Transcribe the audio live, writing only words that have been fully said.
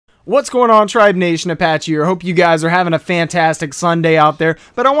What's going on, Tribe Nation? Apache here. Hope you guys are having a fantastic Sunday out there.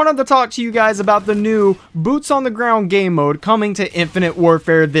 But I wanted to talk to you guys about the new Boots on the Ground game mode coming to Infinite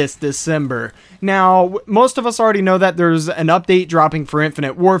Warfare this December. Now, most of us already know that there's an update dropping for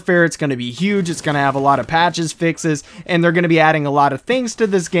Infinite Warfare. It's going to be huge. It's going to have a lot of patches, fixes, and they're going to be adding a lot of things to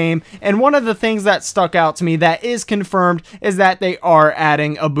this game. And one of the things that stuck out to me that is confirmed is that they are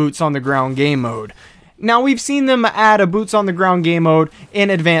adding a Boots on the Ground game mode. Now, we've seen them add a Boots on the Ground game mode in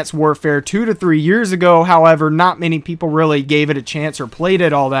Advanced Warfare 2 to 3 years ago. However, not many people really gave it a chance or played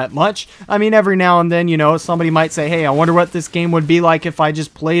it all that much. I mean, every now and then, you know, somebody might say, hey, I wonder what this game would be like if I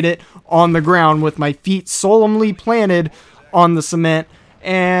just played it on the ground with my feet solemnly planted on the cement.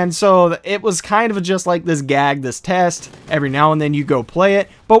 And so it was kind of just like this gag, this test. Every now and then you go play it.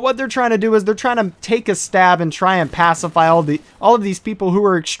 But what they're trying to do is they're trying to take a stab and try and pacify all of these people who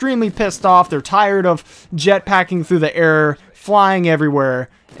are extremely pissed off. They're tired of jetpacking through the air, flying everywhere,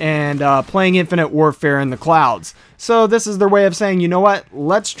 and playing Infinite Warfare in the clouds. So this is their way of saying, you know what?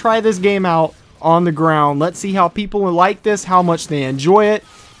 Let's try this game out on the ground. Let's see how people like this, how much they enjoy it.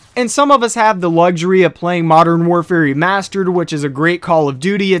 And some of us have the luxury of playing Modern Warfare Remastered, which is a great Call of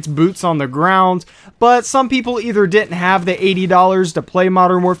Duty. It's boots on the ground. But some people either didn't have the $80 to play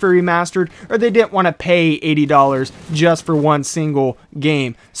Modern Warfare Remastered, or they didn't want to pay $80 just for one single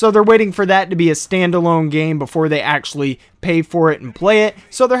game. So they're waiting for that to be a standalone game before they actually pay for it and play it.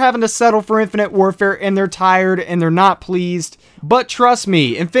 So they're having to settle for Infinite Warfare, and they're tired and they're not pleased. But trust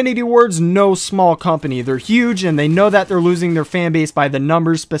me, Infinity Ward's no small company. They're huge, and they know that they're losing their fan base by the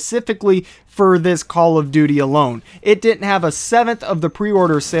numbers, specifically for this Call of Duty alone. It didn't have a seventh of the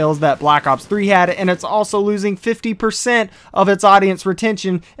pre-order sales that Black Ops 3 had, and it's also losing 50% of its audience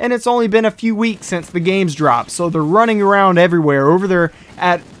retention, and it's only been a few weeks since the game's dropped. So they're running around everywhere over there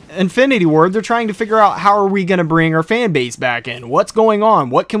at Infinity Ward. They're trying to figure out, how are we going to bring our fan base back in? What's going on?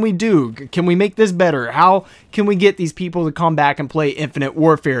 What can we do? Can we make this better? How can we get these people to come back and play Infinite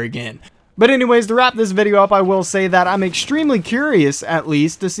Warfare again? But anyways, to wrap this video up, I will say that I'm extremely curious, at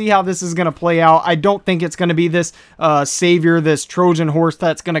least, to see how this is going to play out. I don't think it's going to be this savior, this Trojan horse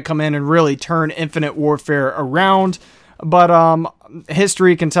that's going to come in and really turn Infinite Warfare around. But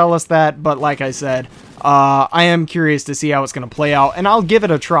history can tell us that. But like I said, I am curious to see how it's going to play out, and I'll give it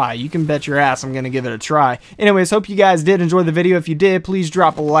a try. You can bet your ass I'm going to give it a try. Anyways, hope you guys did enjoy the video. If you did, please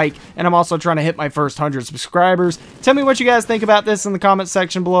drop a like, and I'm also trying to hit my first 100 subscribers. Tell me what you guys think about this in the comment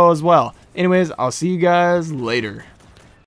section below as well. Anyways, I'll see you guys later.